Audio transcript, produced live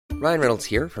Ryan Reynolds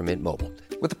here from Mint Mobile.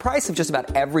 With the price of just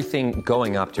about everything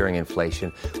going up during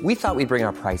inflation, we thought we'd bring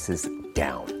our prices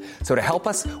down. So to help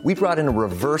us, we brought in a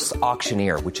reverse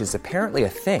auctioneer, which is apparently a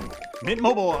thing. Mint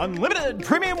Mobile Unlimited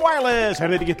Premium Wireless. How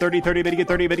to get 30, 30, bit to get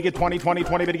 30, bit to get 20, 20,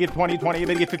 20, bit to get 20, 20,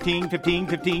 bit to get 15, 15,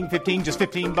 15, 15, just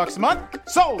 $15 a month?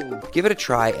 Sold! Give it a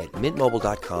try at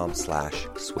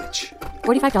mintmobile.com/switch.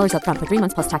 $45 up front for 3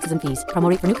 months plus taxes and fees. Promo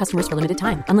rate for new customers for limited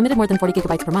time. Unlimited more than 40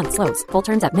 gigabytes per month. Slows full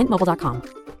terms at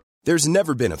mintmobile.com. There's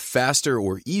never been a faster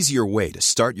or easier way to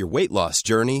start your weight loss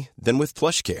journey than with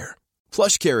PlushCare.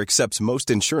 PlushCare accepts most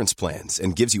insurance plans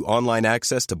and gives you online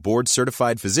access to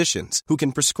board-certified physicians who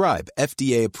can prescribe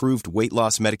FDA-approved weight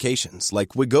loss medications like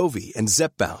Wegovy and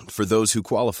Zepbound for those who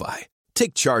qualify.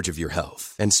 Take charge of your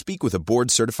health and speak with a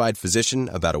board-certified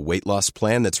physician about a weight loss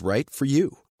plan that's right for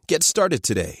you. Get started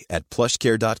today at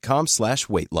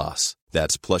plushcare.com/weight loss.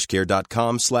 That's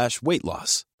plushcare.com/weight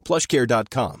loss.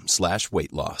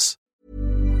 plushcare.com/weight loss.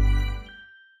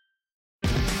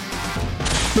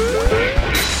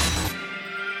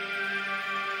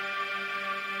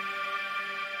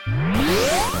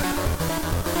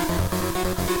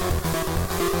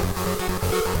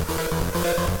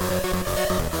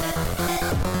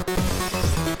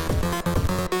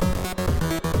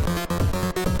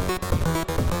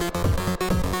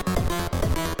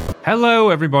 Hello,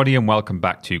 everybody, and welcome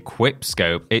back to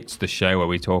Quipscope. It's the show where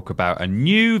we talk about a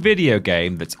new video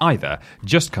game that's either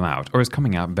just come out or is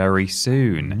coming out very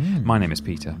soon. My name is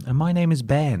Peter. And my name is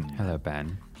Ben. Hello,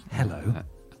 Ben. Hello.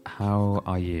 How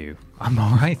are you? I'm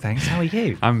all right, thanks. How are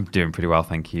you? I'm doing pretty well,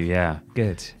 thank you, yeah.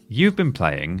 Good. You've been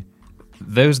playing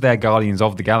those there Guardians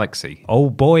of the Galaxy. Oh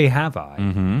boy, have I.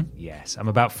 Mm-hmm. Yes. I'm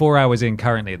about 4 hours in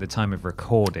currently at the time of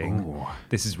recording. Ooh.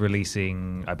 This is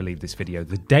releasing, I believe, this video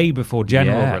the day before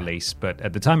general release, but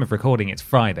at the time of recording, it's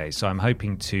Friday, so I'm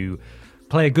hoping to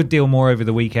play a good deal more over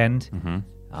the weekend. Mm-hmm.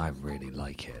 I really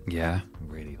like it. Yeah. I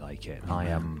really like it. I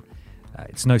am...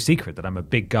 it's no secret that I'm a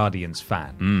big Guardians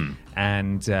fan.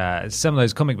 And some of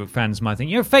those comic book fans might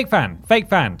think, you're a fake fan,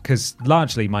 because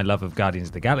largely my love of Guardians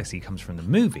of the Galaxy comes from the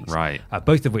movies. Right.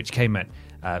 Both of which came at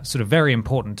sort of very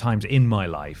important times in my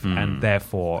life, and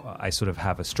therefore I sort of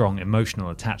have a strong emotional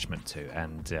attachment to,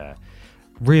 and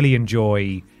really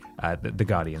enjoy the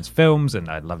Guardians films, and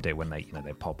I loved it when they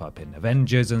pop up in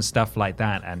Avengers and stuff like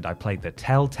that, and I played the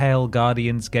Telltale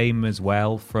Guardians game as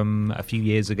well from a few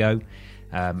years ago.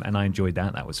 And I enjoyed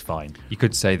that. That was fine. You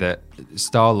could say that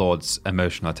Star-Lord's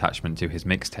emotional attachment to his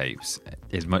mixtapes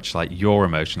is much like your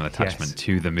emotional attachment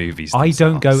to the movies themselves. I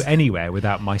don't go anywhere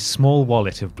without my small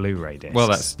wallet of Blu-ray discs.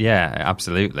 Well,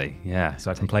 absolutely, yeah.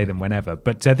 So I can play them whenever.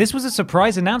 But this was a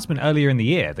surprise announcement earlier in the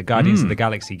year, the Guardians of the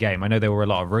Galaxy game. I know there were a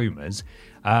lot of rumors,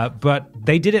 but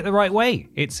they did it the right way.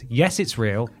 It's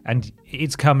real, and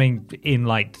it's coming in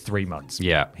like 3 months.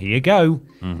 Yeah. Here you go.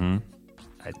 Mm-hmm.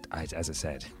 As I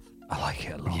said, I like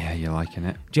it a lot. Yeah, you're liking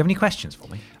it. Do you have any questions for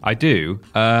me? I do.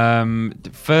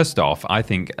 First off, I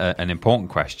think an important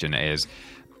question is,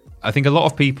 I think a lot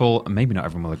of people, maybe not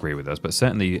everyone will agree with us, but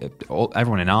certainly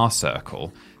everyone in our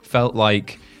circle felt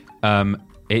like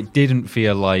it didn't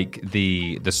feel like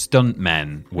the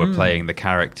stuntmen were playing the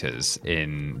characters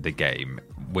in the game,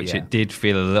 which it did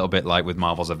feel a little bit like with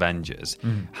Marvel's Avengers.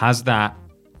 Has that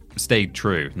stayed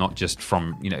true, not just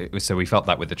from, so we felt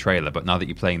that with the trailer, but now that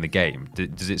you're playing the game,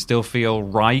 does it still feel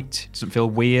right? Does it feel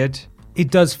weird?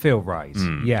 It does feel right.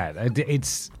 Yeah,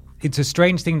 it's a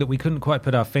strange thing that we couldn't quite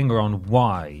put our finger on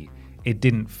why it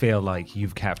didn't feel like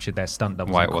you've captured their stunt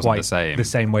doubles why it wasn't quite the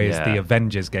same way as the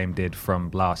Avengers game did from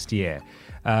last year.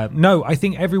 No, I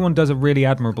think everyone does a really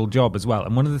admirable job as well.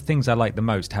 And one of the things I like the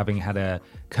most, having had a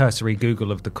cursory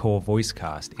Google of the core voice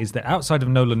cast, is that outside of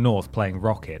Nolan North playing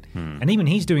Rocket, and even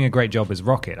he's doing a great job as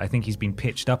Rocket, I think he's been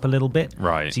pitched up a little bit.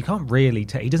 Right. So you can't really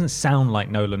tell. He doesn't sound like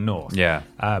Nolan North. Yeah.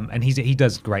 And he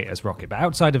does great as Rocket. But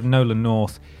outside of Nolan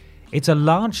North, it's a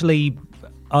largely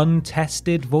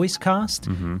untested voice cast.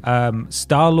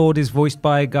 Star-Lord is voiced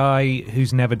by a guy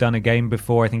who's never done a game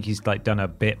before. I think he's done a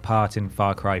bit part in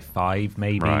Far Cry 5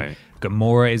 maybe. Right.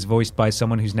 Gamora is voiced by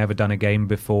someone who's never done a game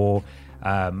before.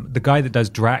 The guy that does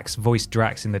Drax voiced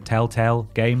Drax in the Telltale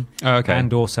game. Oh, okay.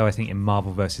 And also I think in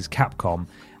Marvel vs. Capcom.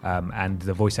 And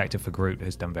the voice actor for Groot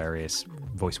has done various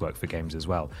voice work for games as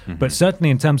well. But certainly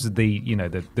in terms of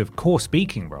the core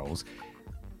speaking roles,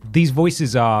 these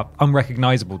voices are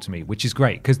unrecognizable to me, which is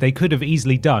great, because they could have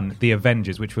easily done the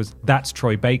Avengers, which was, that's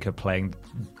Troy Baker playing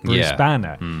Bruce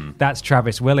Banner. That's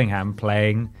Travis Willingham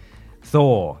playing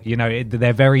Thor.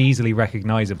 They're very easily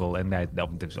recognizable, and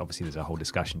obviously there's a whole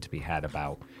discussion to be had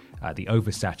about the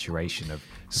oversaturation of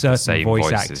certain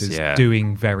voice actors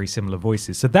doing very similar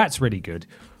voices. So that's really good.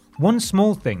 One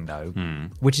small thing, though,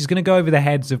 which is going to go over the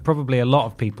heads of probably a lot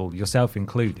of people, yourself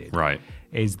included, Right.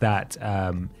 is that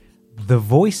the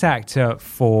voice actor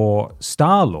for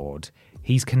Star-Lord,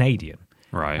 he's Canadian.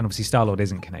 Right. And obviously Star-Lord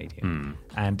isn't Canadian.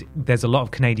 And there's a lot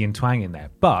of Canadian twang in there.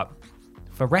 But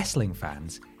for wrestling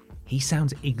fans, he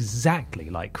sounds exactly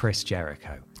like Chris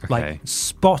Jericho. Okay.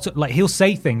 Like he'll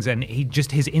say things and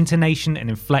his intonation and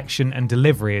inflection and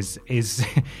delivery is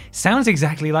sounds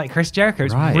exactly like Chris Jericho.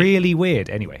 It's Right. really weird.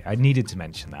 Anyway, I needed to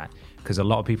mention that because a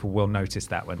lot of people will notice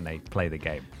that when they play the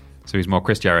game. So he's more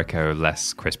Chris Jericho,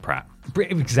 less Chris Pratt.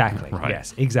 Exactly. Right.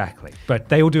 Yes, exactly. But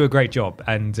they all do a great job.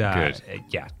 And Good.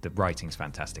 Yeah, the writing's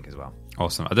fantastic as well.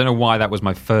 Awesome. I don't know why that was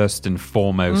my first and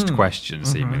foremost question,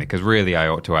 seemingly, because really I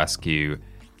ought to ask you,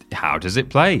 how does it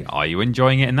play? Are you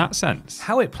enjoying it in that sense?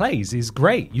 How it plays is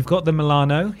great. You've got the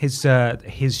Milano, his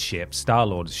ship,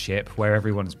 Star-Lord's ship, where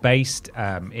everyone's based.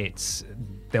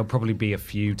 There'll probably be a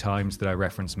few times that I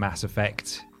reference Mass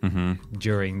Effect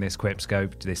during this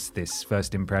Quipscope, this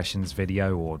first impressions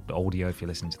video or audio if you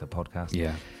listen to the podcast.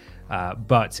 Yeah.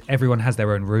 But everyone has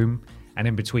their own room, and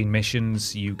in between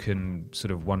missions, you can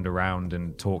sort of wander around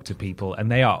and talk to people,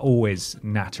 and they are always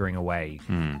nattering away.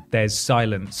 There's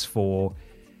silence for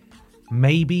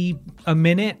maybe a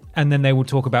minute, and then they will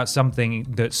talk about something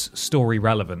that's story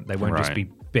relevant. They won't just Right.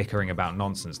 be bickering about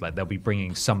nonsense. Like they'll be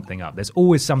bringing something up. There's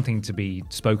always something to be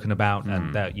spoken about,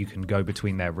 and that you can go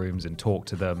between their rooms and talk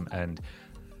to them. And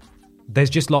there's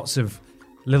just lots of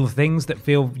little things that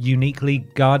feel uniquely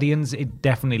Guardians. It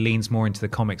definitely leans more into the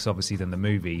comics, obviously, than the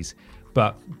movies.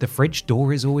 But the fridge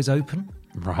door is always open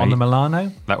on the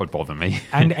Milano. That would bother me.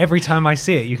 And every time I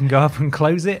see it, you can go up and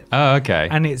close it. Oh, okay.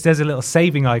 And there's a little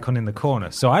saving icon in the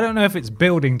corner. So I don't know if it's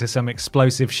building to some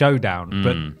explosive showdown,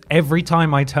 but every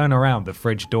time I turn around, the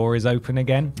fridge door is open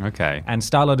again. Okay. And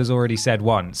Star-Lord has already said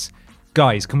once,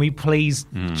 guys, can we please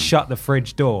shut the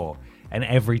fridge door? And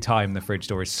every time the fridge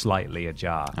door is slightly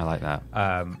ajar. I like that.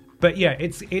 But yeah,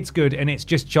 it's good, and it's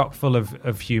just chock full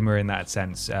of humor in that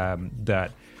sense.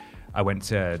 That I went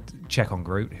to check on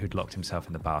Groot, who'd locked himself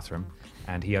in the bathroom,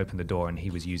 and he opened the door and he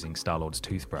was using Star-Lord's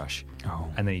toothbrush. Oh.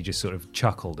 And then he just sort of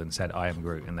chuckled and said, "I am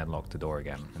Groot," and then locked the door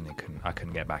again, and I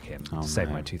couldn't get back in to save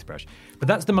my toothbrush. But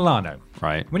that's the Milano.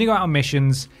 Right. When you go out on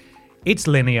missions, it's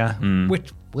linear,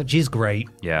 which is great.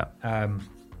 Yeah.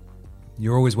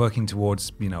 You're always working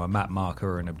towards, a map marker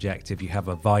or an objective. You have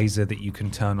a visor that you can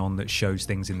turn on that shows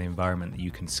things in the environment that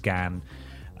you can scan.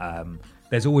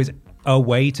 There's always a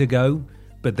way to go,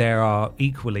 but there are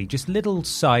equally just little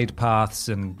side paths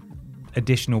and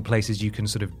additional places you can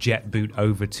sort of jet boot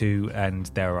over to, and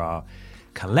there are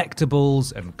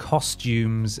collectibles and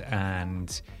costumes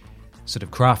and sort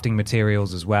of crafting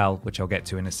materials as well, which I'll get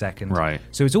to in a second. Right.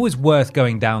 So it's always worth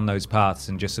going down those paths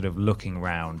and just sort of looking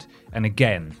around. And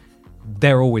again,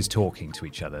 they're always talking to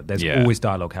each other. There's always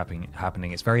dialogue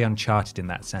happening. It's very Uncharted in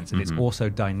that sense. And it's also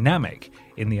dynamic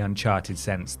in the Uncharted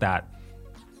sense that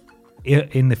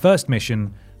in the first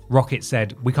mission, Rocket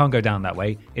said, "We can't go down that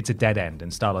way. It's a dead end."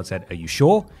 And Star-Lord said, "Are you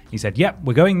sure?" He said, "Yep,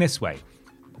 we're going this way."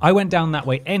 I went down that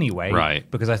way anyway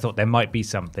because I thought there might be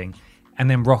something. And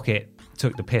then Rocket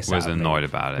took the piss Was out of me. annoyed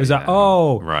about it. It was like,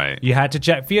 "Oh, right. You had to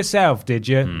check for yourself, did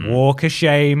you? Walk of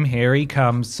shame. Here he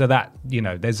comes." So that,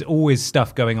 there's always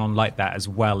stuff going on like that, as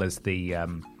well as the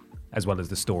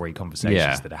story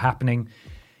conversations that are happening.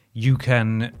 You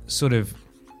can sort of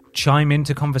chime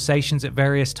into conversations at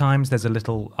various times. There's a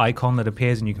little icon that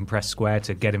appears, and you can press square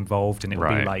to get involved, and it will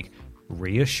be like,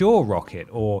 reassure Rocket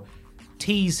or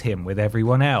tease him with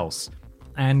everyone else.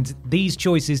 And these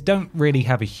choices don't really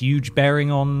have a huge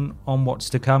bearing on what's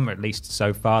to come, at least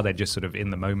so far. They're just sort of in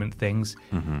the moment things.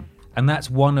 And that's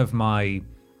one of my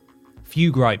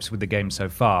few gripes with the game so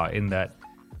far, in that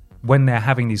when they're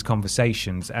having these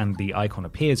conversations and the icon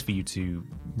appears for you to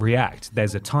react,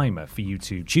 there's a timer for you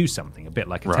to choose something, a bit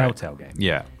like a Telltale game.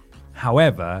 Yeah.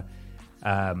 However,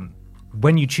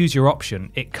 when you choose your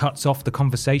option, it cuts off the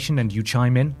conversation and you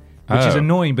chime in, which is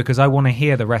annoying because I want to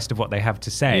hear the rest of what they have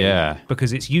to say,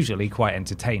 because it's usually quite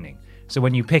entertaining. So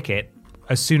when you pick it,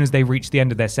 as soon as they reach the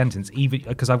end of their sentence, even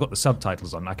because I've got the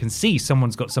subtitles on, I can see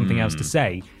someone's got something else to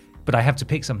say, but I have to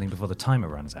pick something before the timer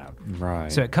runs out.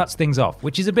 Right. So it cuts things off,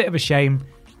 which is a bit of a shame,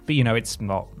 but it's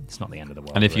not the end of the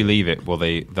world. And if you leave it,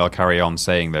 they'll carry on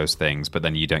saying those things, but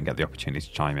then you don't get the opportunity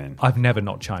to chime in. I've never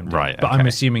not chimed in, but okay. I'm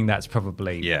assuming that's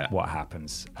probably what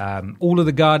happens. All of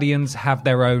the Guardians have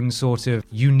their own sort of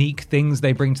unique things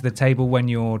they bring to the table when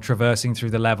you're traversing through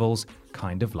the levels,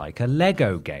 kind of like a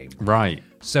Lego game. Right.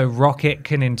 So Rocket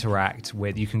can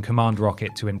you can command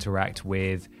Rocket to interact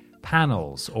with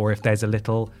panels, or if there's a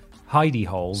little hidey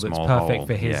hole that's perfect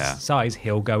for his size,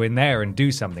 he'll go in there and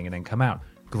do something and then come out.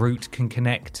 Groot can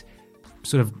connect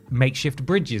sort of makeshift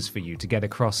bridges for you to get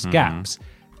across gaps.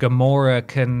 Gamora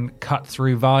can cut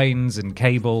through vines and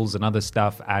cables and other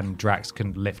stuff, and Drax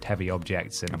can lift heavy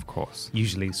objects and, of course,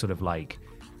 usually sort of like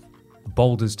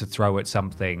boulders to throw at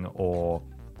something or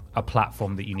a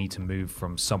platform that you need to move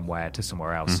from somewhere to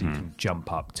somewhere else so you can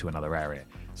jump up to another area.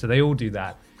 So they all do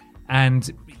that. And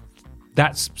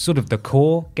that's sort of the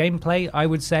core gameplay, I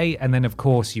would say. And then, of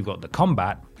course, you've got the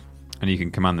combat. And you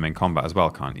can command them in combat as well,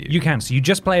 can't you? You can. So you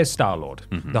just play as Star-Lord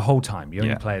the whole time. You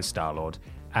only play as Star-Lord.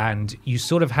 And you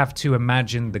sort of have to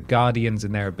imagine the Guardians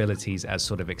and their abilities as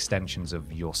sort of extensions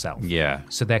of yourself. Yeah.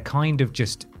 So they're kind of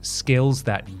just skills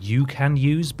that you can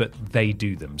use, but they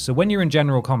do them. So when you're in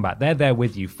general combat, they're there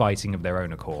with you fighting of their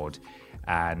own accord.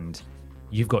 And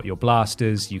you've got your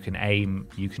blasters, you can aim,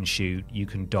 you can shoot, you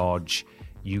can dodge,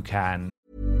 you can...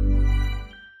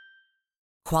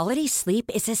 Quality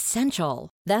sleep is essential.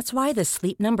 That's why the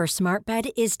Sleep Number Smart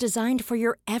Bed is designed for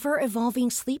your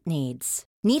ever-evolving sleep needs.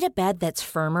 Need a bed that's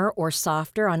firmer or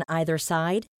softer on either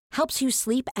side? Helps you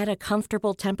sleep at a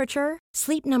comfortable temperature?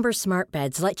 Sleep Number Smart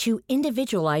Beds let you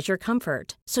individualize your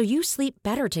comfort, so you sleep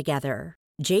better together.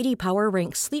 J.D. Power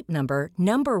ranks Sleep Number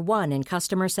number 1 in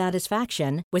customer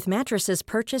satisfaction with mattresses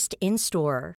purchased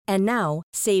in-store. And now,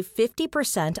 save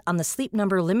 50% on the Sleep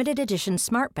Number Limited Edition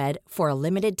Smart Bed for a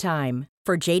limited time.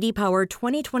 For J.D. Power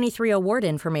 2023 award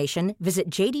information,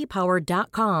 visit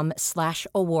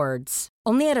jdpower.com/awards.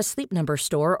 Only at a Sleep Number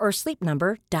store or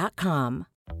sleepnumber.com.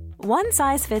 One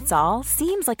size fits all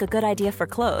seems like a good idea for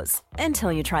clothes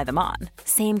until you try them on.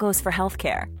 Same goes for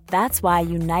healthcare. That's why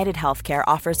United Healthcare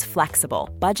offers flexible,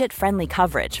 budget-friendly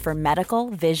coverage for medical,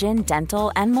 vision,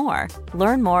 dental, and more.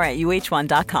 Learn more at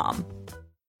uh1.com.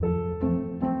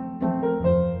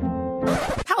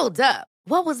 Hold up.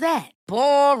 What was that?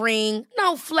 Boring.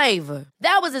 No flavor.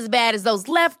 That was as bad as those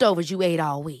leftovers you ate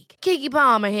all week. Keke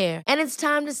Palmer here. And it's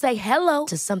time to say hello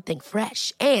to something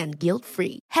fresh and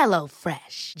guilt-free. Hello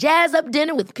Fresh. Jazz up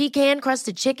dinner with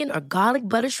pecan-crusted chicken or garlic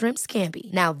butter shrimp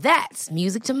scampi. Now that's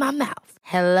music to my mouth.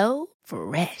 Hello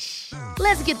Fresh.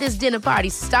 Let's get this dinner party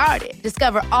started.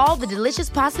 Discover all the delicious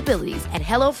possibilities at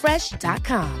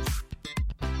HelloFresh.com.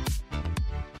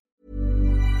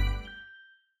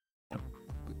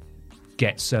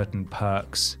 Get certain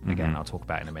perks. Again, I'll talk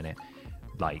about in a minute.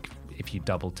 Like, if you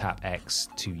double tap X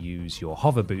to use your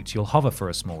hover boots, you'll hover for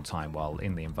a small time while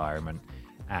in the environment.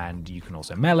 And you can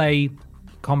also melee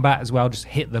combat as well. Just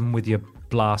hit them with your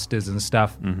blasters and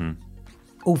stuff.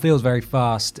 All feels very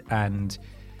fast and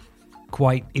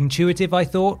quite intuitive, I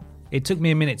thought. It took me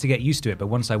a minute to get used to it, but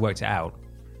once I worked it out,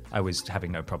 I was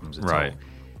having no problems at all.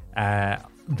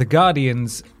 The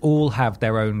Guardians all have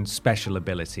their own special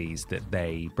abilities that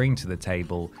they bring to the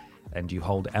table, and you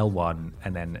hold L1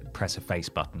 and then press a face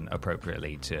button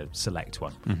appropriately to select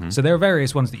one. So there are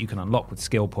various ones that you can unlock with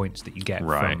skill points that you get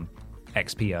from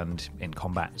XP earned in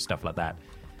combat and stuff like that.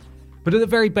 But at the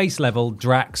very base level,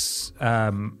 Drax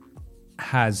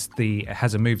has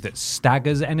a move that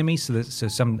staggers enemies. So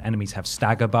some enemies have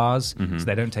stagger bars, so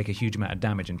they don't take a huge amount of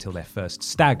damage until they're first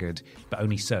staggered, but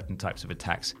only certain types of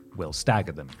attacks will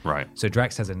stagger them. So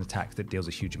Drax has an attack that deals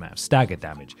a huge amount of stagger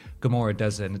damage.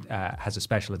 Gamora has a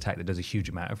special attack that does a huge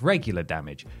amount of regular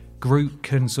damage. Groot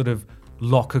can sort of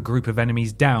lock a group of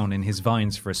enemies down in his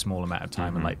vines for a small amount of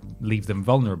time and like leave them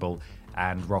vulnerable.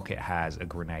 And Rocket has a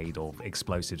grenade or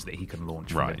explosives that he can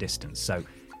launch from a distance. So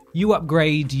you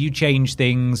upgrade, you change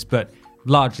things, but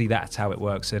largely that's how it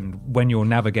works. And when you're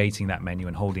navigating that menu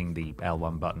and holding the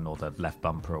L1 button or the left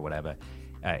bumper or whatever,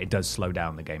 it does slow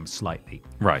down the game slightly.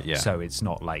 So it's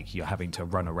not like you're having to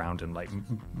run around and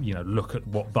look at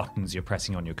what buttons you're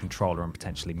pressing on your controller and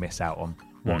potentially miss out on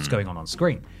what's going on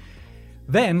screen.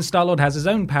 Then Star-Lord has his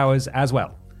own powers as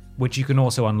well, which you can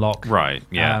also unlock.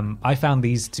 I found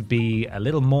these to be a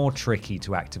little more tricky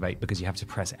to activate because you have to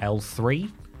press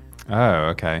L3. Oh,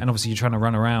 okay. And obviously you're trying to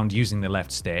run around using the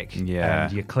left stick. And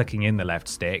you're clicking in the left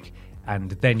stick.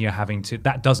 And then you're having to...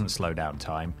 That doesn't slow down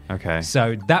time. Okay.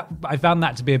 So that I found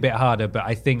that to be a bit harder, but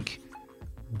I think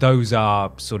those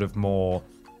are sort of more...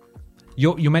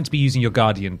 You're meant to be using your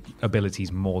Guardian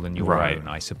abilities more than your own,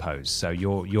 I suppose. So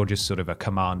you're just sort of a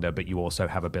commander, but you also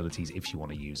have abilities if you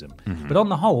want to use them. But on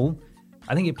the whole,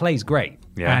 I think it plays great.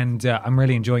 And I'm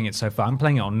really enjoying it so far. I'm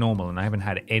playing it on normal, and I haven't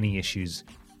had any issues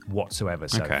whatsoever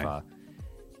so far.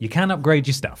 You can upgrade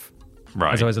your stuff,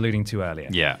 as I was alluding to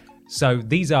earlier. So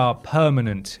these are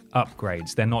permanent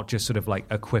upgrades. They're not just sort of like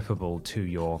equipable to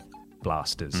your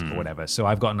blasters or whatever. So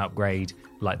I've got an upgrade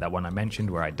like that one I mentioned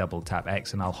where I double tap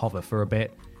X and I'll hover for a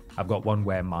bit. I've got one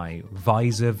where my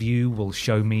visor view will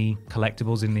show me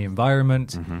collectibles in the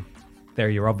environment. There are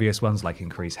your obvious ones like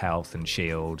increase health and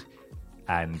shield.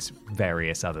 and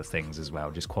various other things as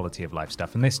well, just quality of life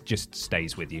stuff. And this just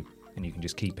stays with you, and you can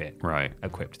just keep it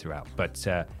equipped throughout. But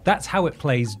that's how it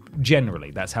plays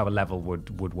generally. That's how a level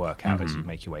would work out as you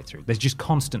make your way through. There's just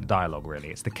constant dialogue, really.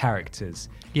 It's the characters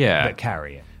that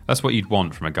carry it. That's what you'd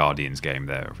want from a Guardians game,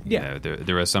 though. Yeah. You know,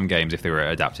 there are some games, if they were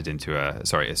adapted into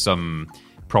some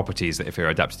properties that if they were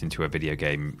adapted into a video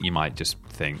game, you might just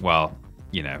think, well,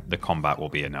 you know, the combat will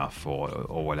be enough or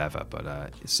whatever.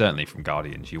 But certainly from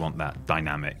Guardians, you want that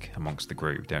dynamic amongst the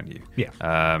group, don't you?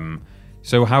 Yeah.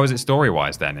 So how is it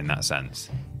story-wise then, in that sense?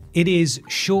 It is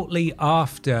shortly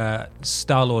after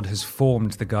Star-Lord has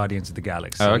formed the Guardians of the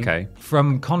Galaxy. Oh, okay.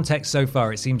 From context so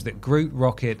far, it seems that Groot,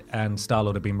 Rocket, and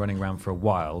Star-Lord have been running around for a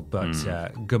while, but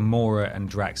Gamora and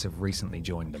Drax have recently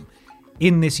joined them.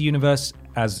 In this universe,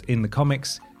 as in the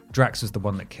comics, Drax was the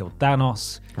one that killed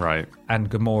Thanos. Right.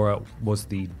 And Gamora was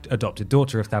the adopted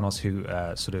daughter of Thanos who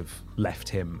sort of left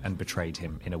him and betrayed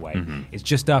him in a way. Mm-hmm. It's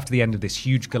just after the end of this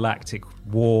huge galactic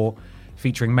war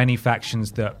featuring many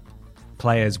factions that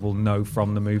players will know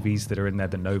from the movies that are in there,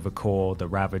 the Nova Corps, the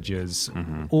Ravagers,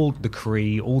 all the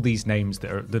Kree, all these names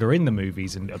that are in the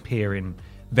movies and appear in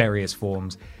various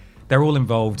forms. They're all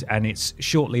involved, and it's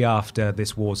shortly after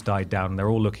this war's died down. They're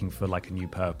all looking for like a new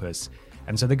purpose.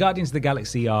 And so the Guardians of the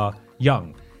Galaxy are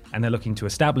young, and they're looking to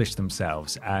establish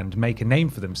themselves and make a name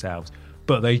for themselves,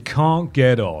 but they can't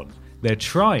get on. They're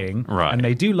trying, and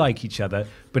they do like each other,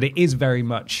 but it is very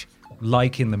much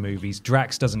like in the movies.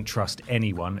 Drax doesn't trust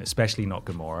anyone, especially not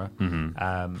Gamora.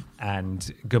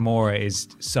 And Gamora is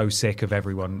so sick of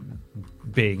everyone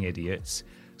being idiots.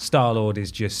 Star-Lord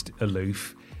is just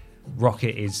aloof.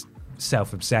 Rocket is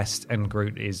self-obsessed, and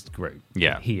Groot is Groot.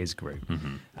 Yeah. He is Groot.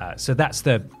 So that's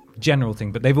the general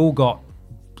thing, but they've all got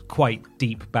quite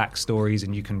deep backstories,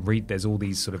 and you can read, there's all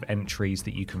these sort of entries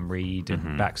that you can read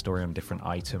and backstory on different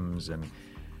items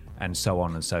and so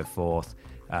on and so forth.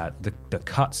 The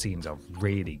cutscenes are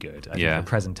really good. I think the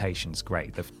presentation's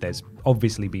great. There's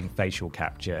obviously been facial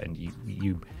capture, and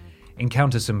you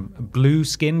encounter some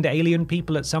blue-skinned alien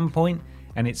people at some point,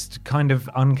 and it's kind of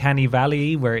Uncanny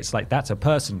Valley, where it's like, that's a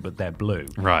person, but they're blue.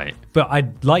 Right. But I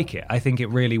like it. I think it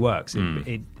really works.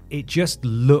 It just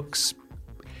looks...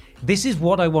 This is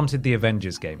what I wanted the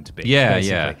Avengers game to be. Yeah, basically.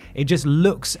 yeah. It just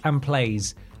looks and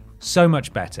plays so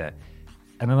much better.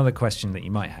 And another question that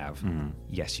you might have,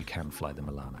 yes, you can fly the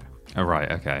Milano. Oh,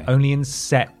 right, okay. Only in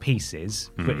set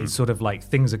pieces, but it's sort of like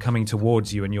things are coming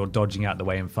towards you and you're dodging out the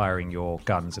way and firing your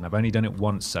guns. And I've only done it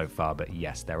once so far, but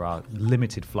yes, there are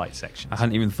limited flight sections. I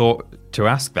hadn't even thought to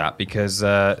ask that, because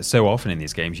so often in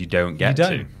these games you don't get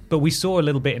to. But we saw a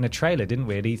little bit in a trailer, didn't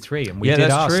we, at E3? And we did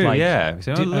that's ask, true, like, yeah.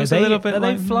 So are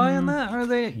they flying that? Are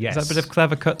they? Yes. Is that a bit of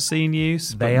clever cutscene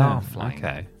use? They are flying.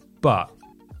 Okay. But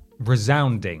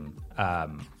resounding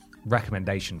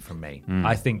recommendation from me.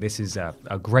 I think this is a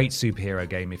great superhero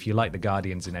game. If you like the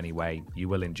Guardians in any way, you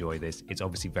will enjoy this. It's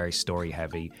obviously very story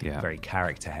heavy, very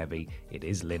character heavy. It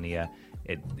is linear.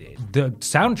 The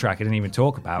soundtrack I didn't even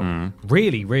talk about.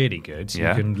 Really, really good. You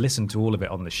can listen to all of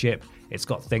it on the ship. It's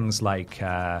got things like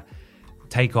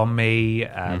Take On Me,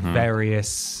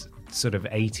 various sort of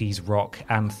 80s rock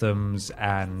anthems,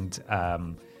 and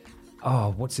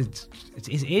what's it?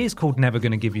 It is called Never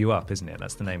Gonna Give You Up, isn't it?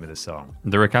 That's the name of the song.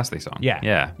 The Rick Astley song?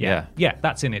 Yeah,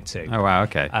 that's in it too. Oh, wow,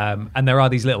 okay. And there are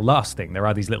these little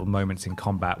little moments in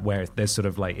combat where there's sort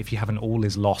of like, if you have an all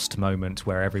is lost moment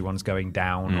where everyone's going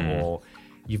down or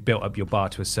you've built up your bar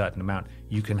to a certain amount,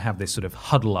 you can have this sort of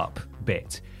huddle up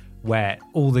bit where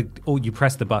all you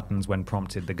press the buttons when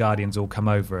prompted, the Guardians all come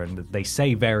over and they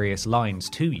say various lines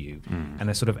to you, and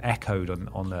they're sort of echoed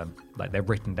on the, like they're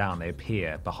written down, they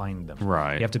appear behind them.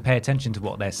 Right. You have to pay attention to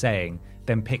what they're saying,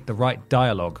 then pick the right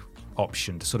dialogue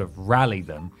option to sort of rally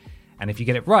them. And if you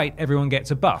get it right, everyone gets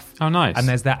a buff. Oh, nice. And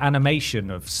there's that animation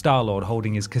of Star-Lord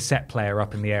holding his cassette player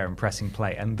up in the air and pressing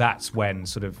play. And that's when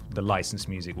sort of the licensed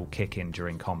music will kick in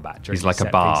during combat. He's like a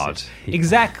bard.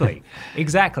 Exactly.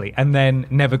 And then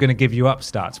Never Gonna Give You Up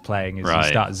starts playing as you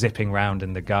start zipping around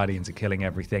and the Guardians are killing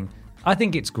everything. I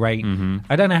think it's great.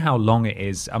 I don't know how long it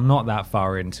is. I'm not that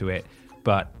far into it.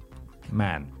 But,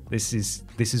 man, this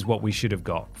is what we should have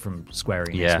got from Square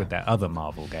Enix with their other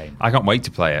Marvel game. I can't wait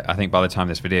to play it. I think by the time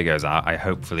this video goes out, I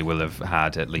hopefully will have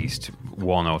had at least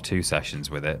 1 or 2 sessions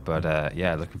with it. But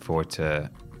looking forward to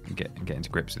getting to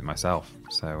grips with it myself.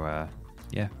 So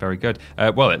very good.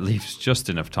 Well, it leaves just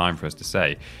enough time for us to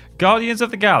say Guardians of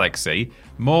the Galaxy,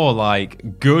 more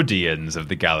like Goodians of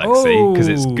the Galaxy, because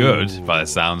it's good by the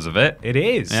sounds of it. It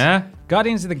is. Yeah.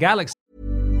 Guardians of the Galaxy.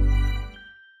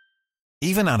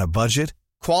 Even on a budget,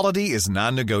 quality is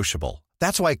non-negotiable.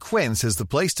 That's why Quince is the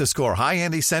place to score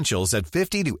high-end essentials at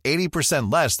 50 to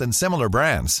 80% less than similar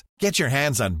brands. Get your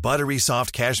hands on buttery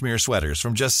soft cashmere sweaters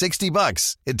from just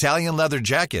 $60, Italian leather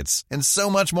jackets, and so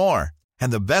much more.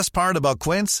 And the best part about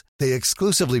Quince, they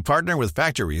exclusively partner with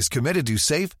factories committed to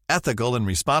safe, ethical, and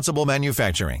responsible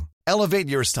manufacturing. Elevate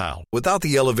your style without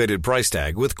the elevated price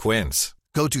tag with Quince.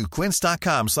 Go to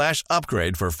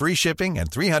quince.com/upgrade for free shipping and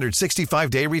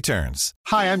 365-day returns.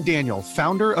 Hi, I'm Daniel,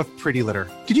 founder of Pretty Litter.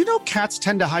 Did you know cats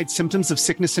tend to hide symptoms of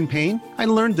sickness and pain? I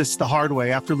learned this the hard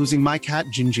way after losing my cat,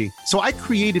 Gingy. So I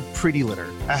created Pretty Litter,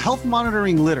 a health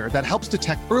monitoring litter that helps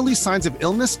detect early signs of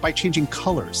illness by changing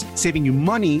colors, saving you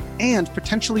money and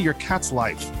potentially your cat's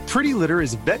life. Pretty Litter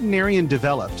is veterinarian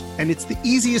developed, and it's the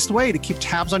easiest way to keep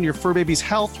tabs on your fur baby's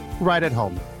health right at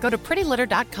home. Go to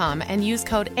prettylitter.com and use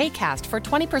code ACAST for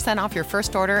 20% off your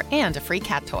first order and a free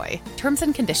cat toy. Terms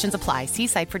and conditions apply. See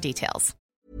site for details.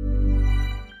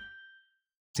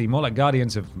 See, more like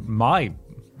Guardians of my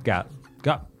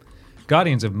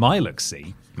Guardians of my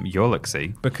look-see. Your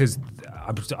look-see. Because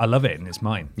I love it and it's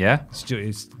mine. Yeah?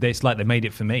 It's like they made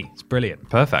it for me. It's brilliant.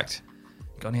 Perfect.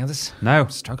 Got any others? No. I'm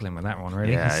struggling with that one,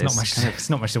 really. Yeah, it's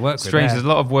not much to work with. Strange. There's a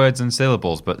lot of words and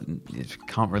syllables, but you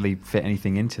can't really fit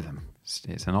anything into them.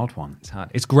 It's an odd one. It's hard.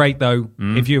 It's great, though.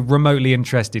 If you're remotely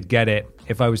interested, get it.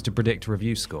 If I was to predict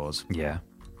review scores. Yeah.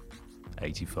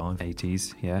 85.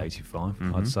 80s, yeah. 85,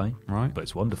 I'd say. Right. But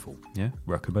it's wonderful. Yeah.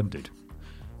 Recommended.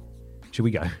 Should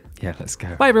we go? Yeah, let's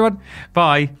go. Bye, everyone.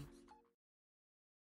 Bye.